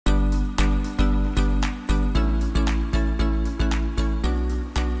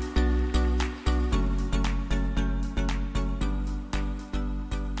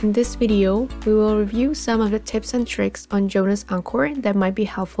In this video, we will review some of the tips and tricks on Jonas Encore that might be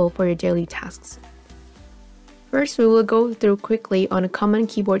helpful for your daily tasks. First, we will go through quickly on the common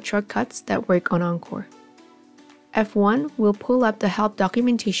keyboard shortcuts that work on Encore. F1 will pull up the help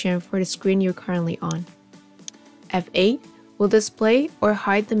documentation for the screen you're currently on. F8 will display or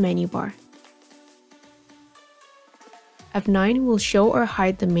hide the menu bar. F9 will show or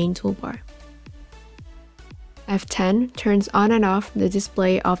hide the main toolbar. F10 turns on and off the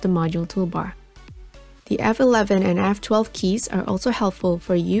display of the module toolbar. The F11 and F12 keys are also helpful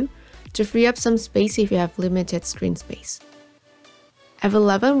for you to free up some space if you have limited screen space.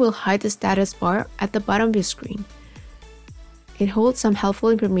 F11 will hide the status bar at the bottom of your screen. It holds some helpful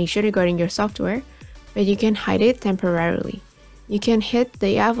information regarding your software, but you can hide it temporarily. You can hit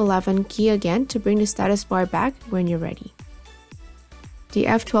the F11 key again to bring the status bar back when you're ready. The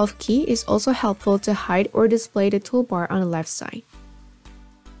F12 key is also helpful to hide or display the toolbar on the left side.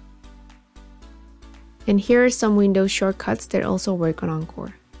 And here are some Windows shortcuts that also work on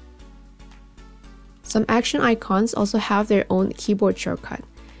Encore. Some action icons also have their own keyboard shortcut.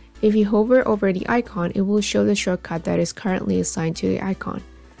 If you hover over the icon, it will show the shortcut that is currently assigned to the icon.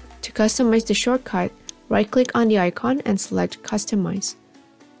 To customize the shortcut, right-click on the icon and select Customize.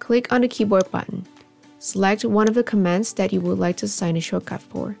 Click on the keyboard button. Select one of the commands that you would like to assign a shortcut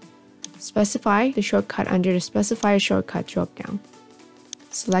for. Specify the shortcut under the Specify a Shortcut dropdown.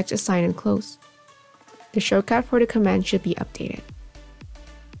 Select Assign and Close. The shortcut for the command should be updated.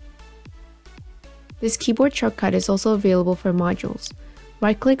 This keyboard shortcut is also available for modules.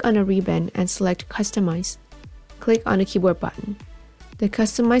 Right-click on a ribbon and select Customize. Click on the keyboard button. The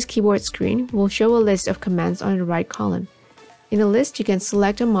Customize keyboard screen will show a list of commands on the right column. In the list, you can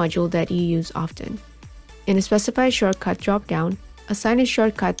select a module that you use often. In the Specify a Shortcut dropdown, assign a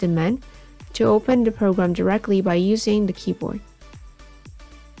shortcut command to open the program directly by using the keyboard.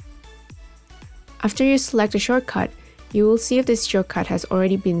 After you select a shortcut, you will see if this shortcut has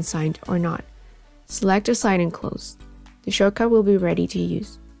already been assigned or not. Select Assign and Close. The shortcut will be ready to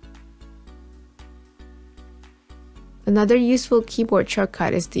use. Another useful keyboard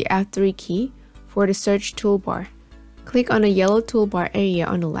shortcut is the F3 key for the search toolbar. Click on the yellow toolbar area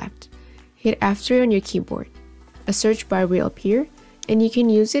on the left. Hit F3 on your keyboard. A search bar will appear, and you can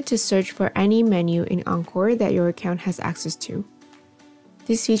use it to search for any menu in Encore that your account has access to.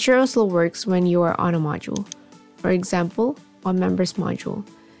 This feature also works when you are on a module. For example, on Members module.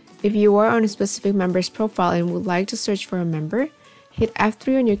 If you are on a specific member's profile and would like to search for a member, hit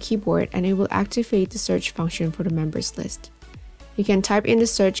F3 on your keyboard and it will activate the search function for the members list. You can type in the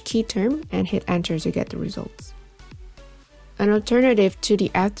search key term and hit Enter to get the results. An alternative to the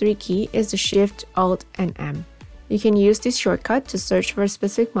F3 key is the Shift, Alt, and M. You can use this shortcut to search for a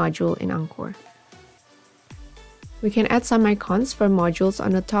specific module in Encore. We can add some icons for modules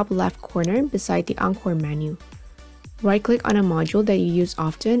on the top left corner beside the Encore menu. Right-click on a module that you use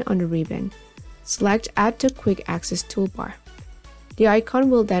often on the ribbon. Select Add to Quick Access Toolbar. The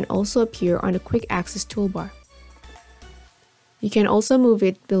icon will then also appear on the Quick Access toolbar. You can also move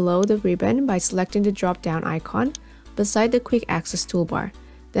it below the ribbon by selecting the drop-down icon beside the Quick Access toolbar,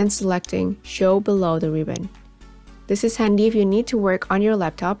 then selecting Show below the ribbon. This is handy if you need to work on your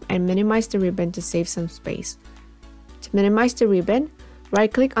laptop and minimize the ribbon to save some space. To minimize the ribbon,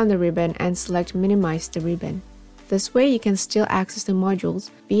 right-click on the ribbon and select Minimize the ribbon. This way you can still access the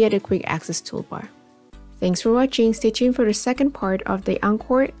modules via the Quick Access toolbar. Thanks for watching. Stay tuned for the second part of the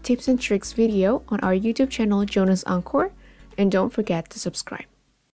Encore tips and tricks video on our YouTube channel Jonas Encore, and don't forget to subscribe.